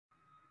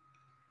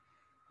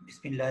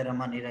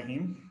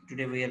Bismillahirrahmanirrahim.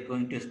 Today we are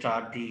going to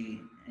start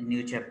the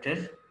new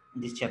chapter.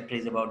 This chapter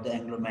is about the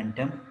angular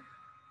momentum.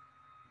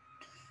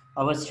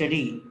 Our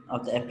study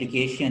of the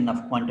application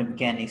of quantum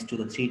mechanics to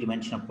the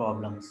three-dimensional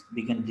problems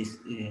begins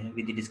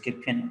with the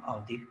description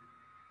of the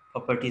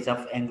properties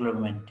of angular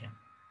momentum.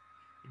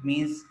 It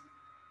means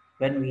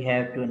when we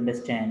have to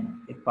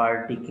understand a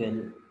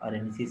particle or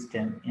any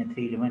system in a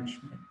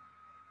three-dimensional,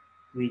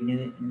 we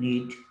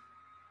need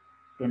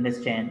to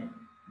understand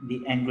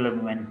the angular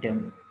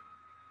momentum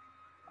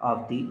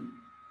of the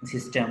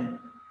system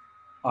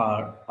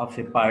or of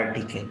a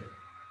particle.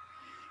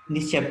 In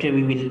this chapter,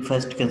 we will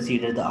first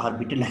consider the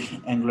orbital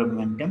angular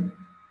momentum,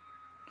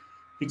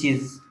 which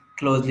is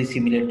closely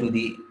similar to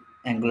the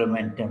angular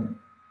momentum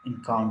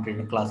encountered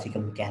in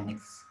classical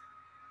mechanics.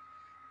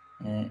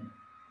 Uh,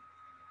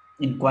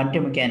 in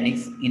quantum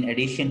mechanics, in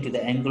addition to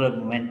the angular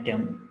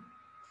momentum,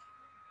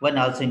 one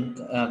also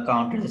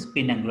encounters the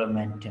spin angular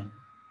momentum.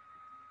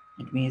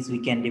 It means we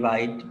can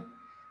divide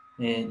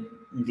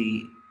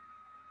the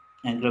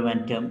angular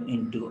momentum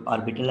into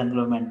orbital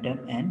angular momentum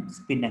and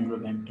spin angular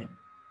momentum.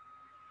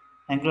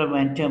 Angular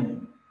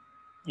momentum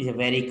is a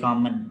very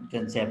common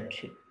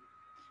concept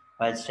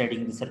while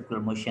studying the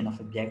circular motion of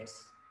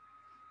objects,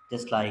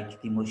 just like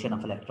the motion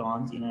of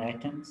electrons in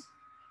atoms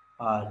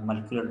or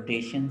molecular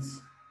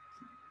rotations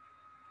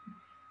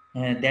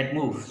that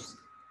moves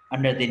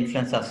under the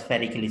influence of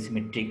spherically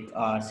symmetric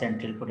or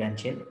central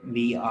potential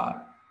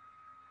VR.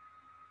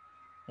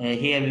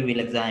 Here we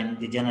will examine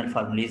the general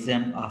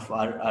formalism of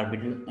our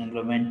orbital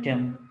angular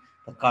momentum.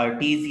 The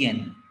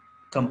Cartesian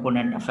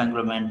component of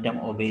angular momentum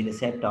obeys a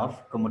set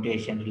of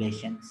commutation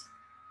relations,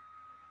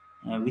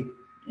 which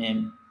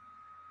um,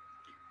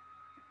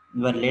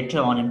 were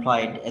later on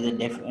employed as a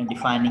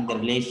defining the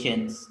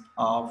relations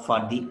of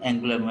for the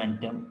angular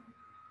momentum.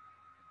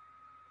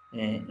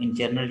 In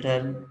general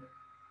term,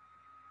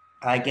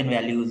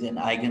 eigenvalues and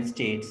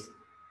eigenstates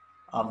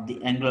of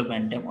the angular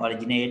momentum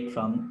originate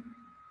from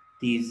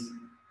these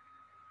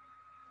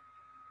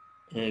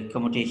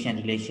commutation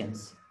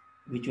relations,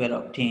 which were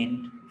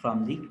obtained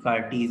from the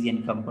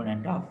Cartesian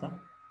component of the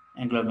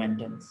angular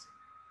momentums.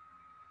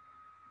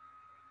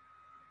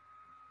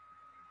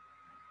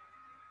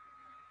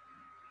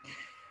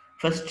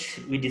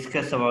 First, we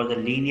discuss about the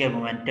linear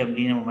momentum.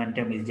 Linear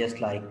momentum is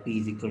just like P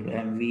is equal to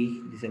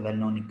mv. This is a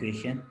well-known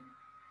equation.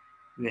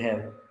 We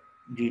have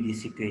read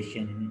this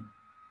equation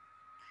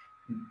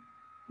in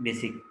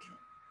basic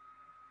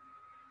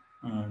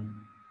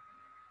um,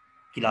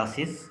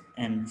 classes,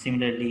 and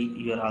similarly,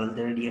 you are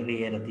already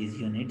aware of these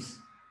units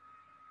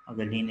of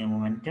the linear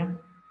momentum.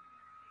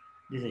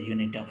 This is a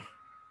unit of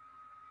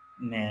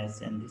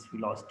mass, and this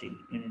velocity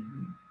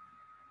in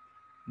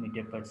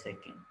meter per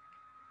second.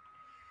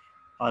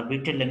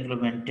 Orbital angular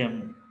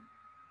momentum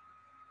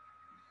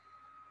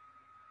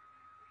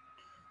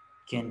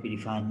can be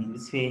defined in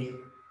this way.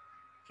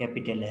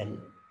 Capital L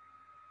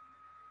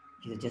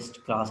is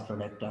just cross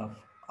product of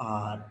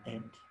R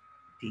and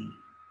P.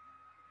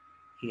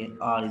 Here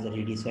R is a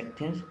radius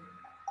vector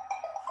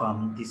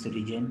from this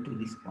origin to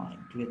this point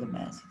where the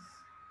mass is,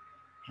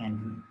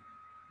 and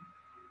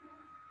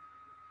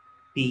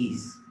P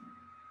is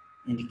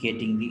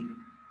indicating the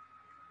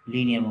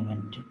linear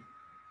momentum.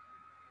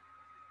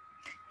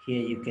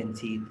 Here you can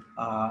see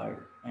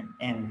R and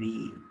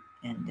mv,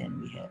 and then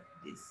we have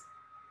this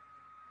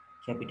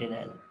capital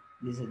L.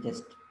 This is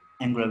just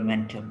angular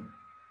momentum.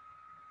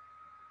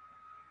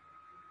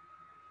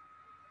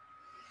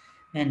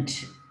 And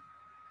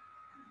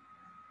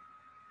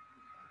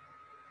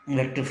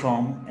vector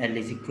form L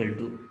is equal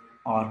to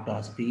R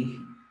plus P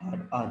or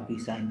RP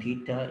sine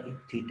theta. If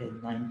theta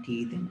is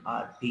 90, then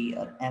RP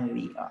or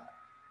MVR.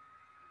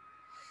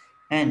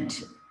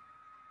 And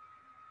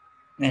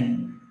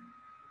when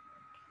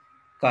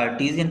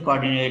Cartesian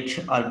coordinate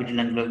orbital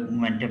angular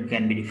momentum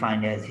can be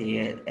defined as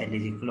here L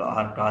is equal to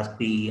R cross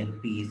P,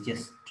 and P is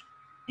just,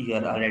 you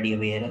are already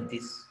aware of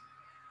this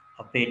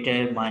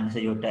operator, minus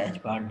iota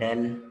h bar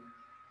del,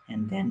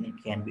 and then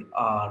it can be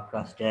R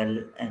cross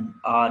del, and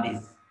R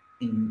is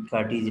in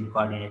Cartesian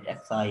coordinate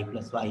xi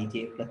plus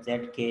yj plus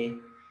zk,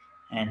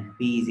 and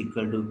P is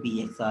equal to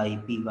pxi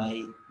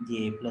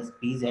pyj plus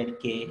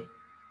pzk.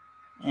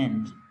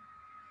 And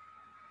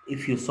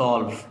if you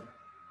solve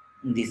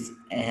this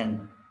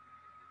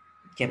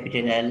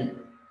capital L,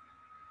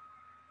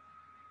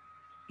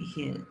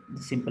 here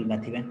the simple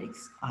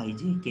mathematics, I,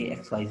 j, k,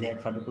 x, y, z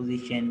for the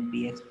position,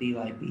 p, x, p,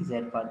 y, p,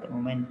 z for the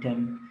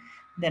momentum.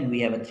 Then we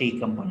have a three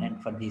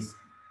component for this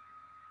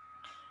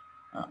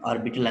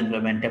orbital angular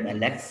momentum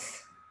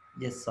Lx.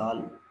 Just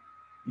solve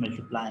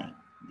multiplying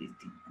these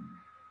things.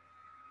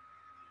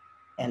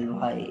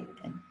 Ly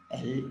and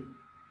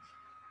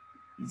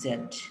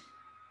Lz.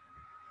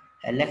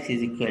 Lx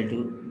is equal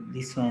to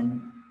this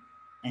one,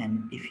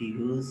 and if you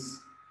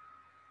use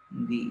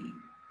the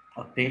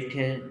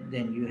operator,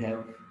 then you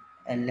have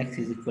Lx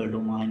is equal to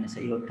minus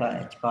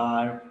iota h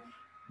bar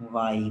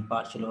y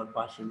partial over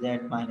partial z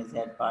minus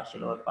z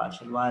partial over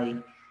partial y,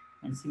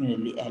 and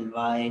similarly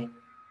Ly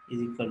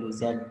is equal to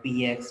z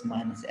px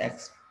minus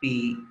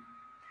xp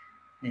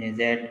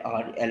Z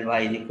or Ly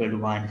is equal to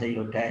minus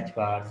iota h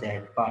bar z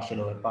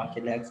partial over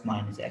partial x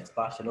minus x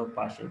partial over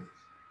partial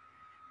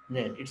z.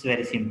 It's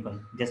very simple,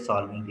 just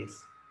solving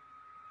this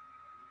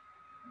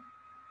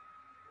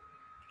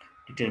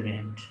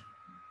determinant.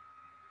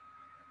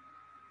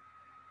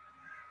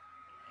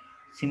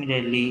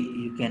 Similarly,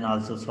 you can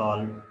also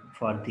solve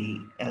for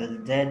the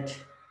Lz.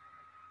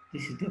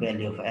 This is the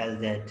value of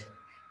Lz.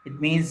 It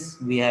means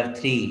we have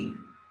three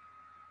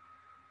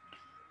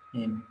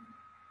um,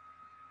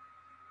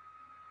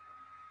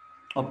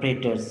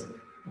 operators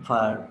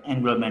for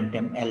angular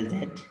momentum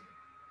Lz,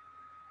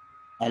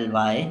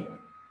 Ly,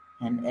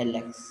 and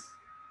Lx.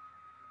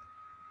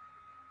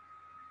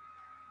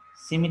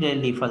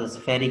 Similarly, for the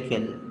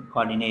spherical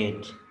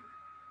coordinate,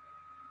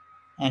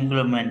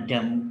 angular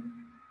momentum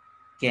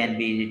can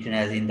be written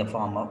as in the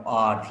form of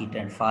r, theta,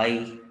 and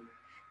phi.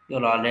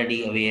 You're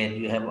already aware,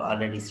 you have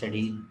already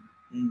studied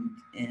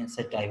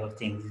such type of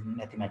things in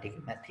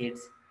mathematical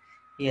methods.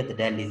 Here the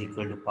del is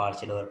equal to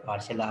partial over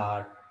partial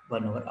r,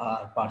 1 over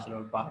r, partial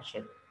over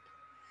partial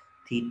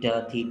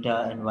theta,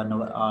 theta, and 1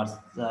 over r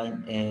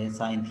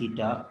sine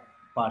theta,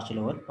 partial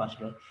over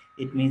partial.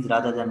 It means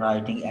rather than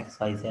writing x,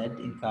 y, z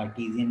in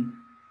Cartesian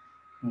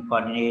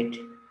coordinate,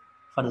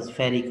 for the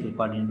spherical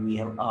coordinate we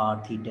have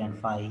r, theta, and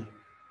phi.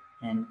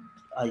 And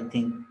I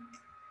think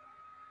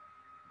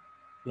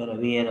you are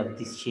aware of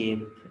this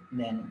shape.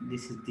 Then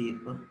this is the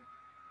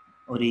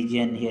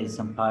origin. Here is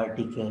some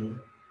particle,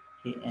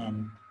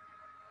 and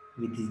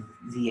with the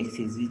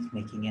z-axis is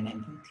making an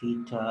angle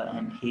theta,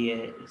 and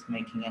here is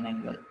making an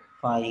angle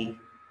phi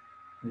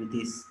with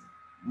this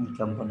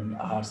component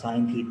r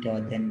sine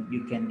theta. Then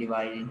you can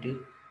divide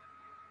into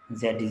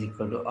z is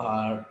equal to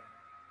r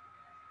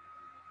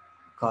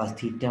cos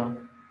theta.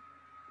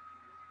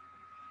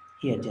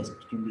 Here just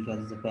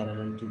because it's a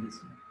parallel to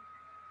this one.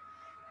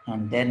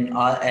 And then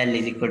L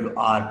is equal to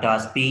R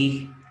tas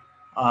P.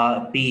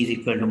 P is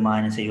equal to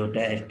minus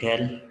iota H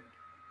del.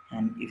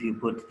 And if you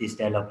put this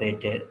del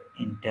operator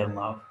in term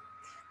of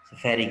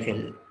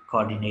spherical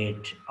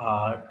coordinate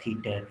R,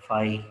 theta, and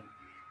phi,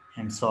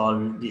 and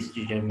solve this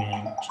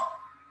determinant,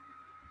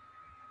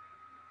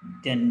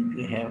 then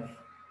you have,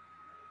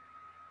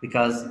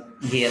 because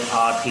here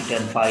R, theta,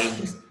 and phi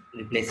just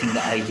replacing the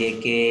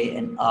ijk,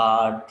 and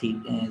R,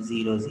 theta,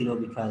 0, 0,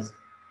 because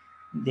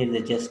there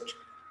is just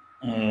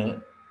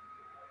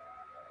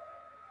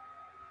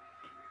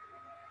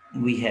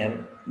we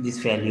have this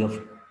value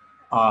of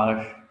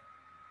r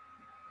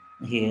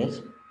here,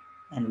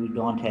 and we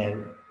don't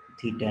have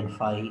theta and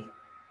phi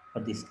for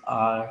this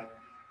r,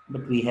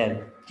 but we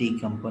have three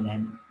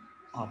component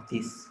of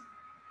this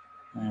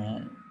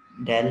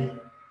del.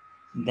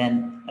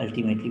 Then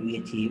ultimately we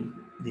achieve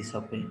this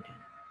operator.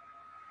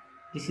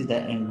 This is the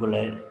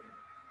angular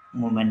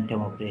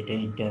momentum operator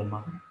in terms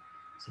of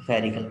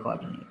spherical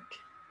coordinate.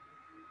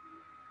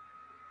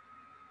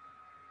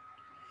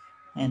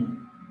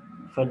 And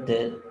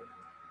further,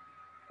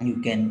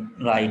 you can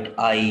write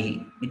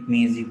I. It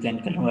means you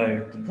can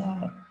convert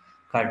the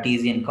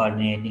Cartesian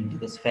coordinate into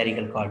the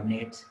spherical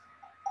coordinates.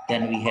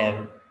 Then we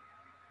have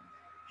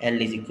L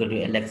is equal to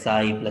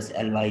Lxi plus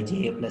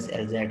Lyj plus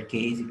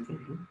Lzk is equal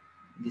to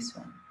this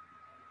one.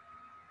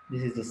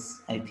 This is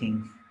this, I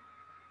think,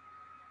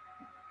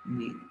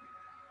 the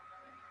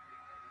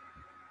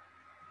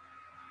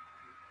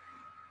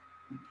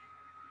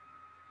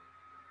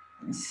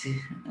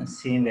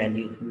same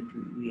value which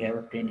we have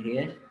obtained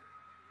here.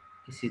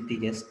 This is the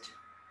just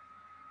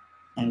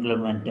angular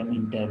momentum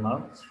in terms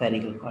of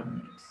spherical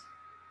coordinates.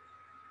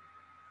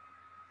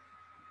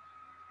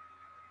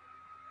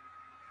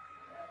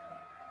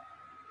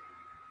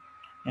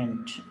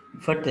 And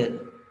further,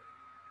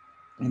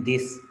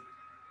 this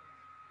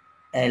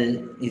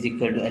L is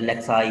equal to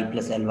Lxi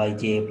plus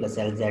Lyj plus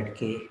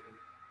Lzk.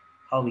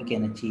 How we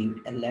can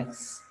achieve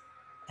Lx,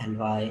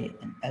 Ly,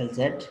 and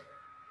Lz?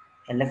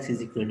 Lx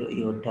is equal to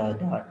iota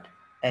dot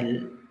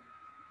L.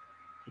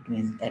 It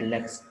means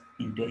Lx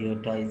into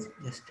iota is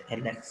just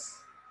Lx.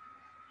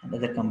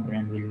 Another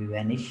component will be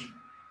vanish.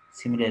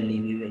 Similarly,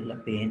 we will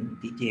obtain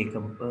the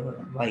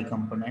y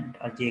component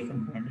or j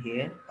component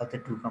here. Other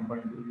two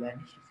component will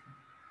vanish.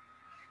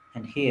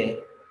 And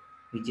here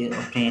we just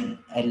obtain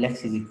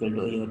Lx is equal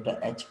to iota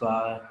h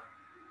bar,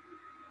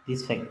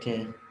 this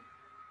factor,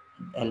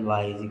 and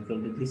Ly is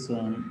equal to this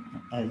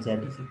one, and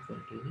Lz is equal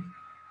to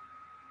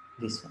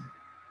this one.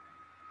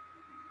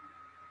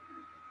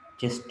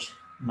 Just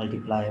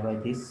multiply by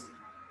this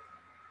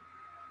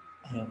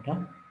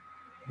iota,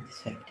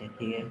 this factor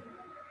here,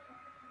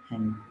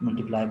 and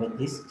multiply by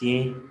this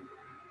j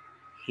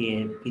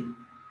here with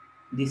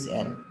this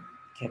L,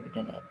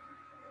 capital L.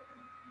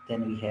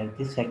 Then we have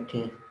this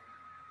factor,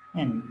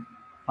 and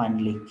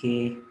finally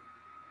k.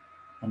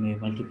 When we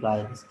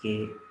multiply this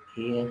k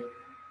here,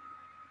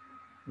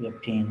 we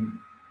obtain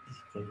is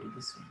equal to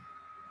this one.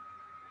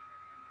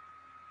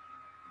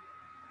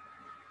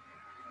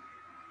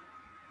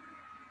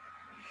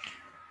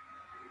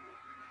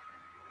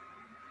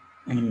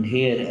 And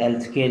here L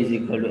square is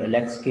equal to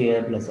Lx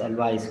square plus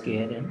Ly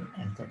square and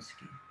Lz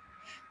square.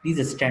 These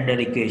are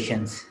standard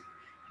equations.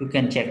 You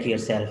can check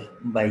yourself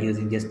by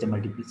using just a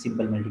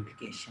simple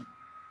multiplication.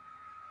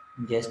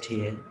 Just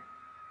here,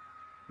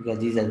 because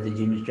these are the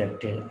unit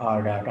vector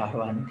r dot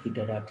r1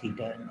 theta dot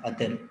theta and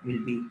other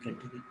will be equal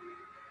to the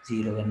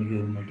 0 when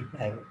you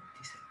multiply with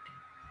this vector.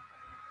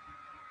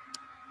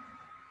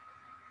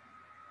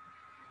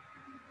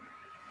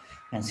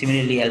 And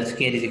similarly, L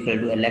square is equal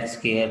to Lx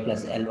square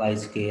plus Ly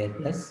square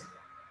plus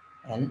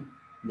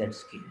Lz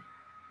square.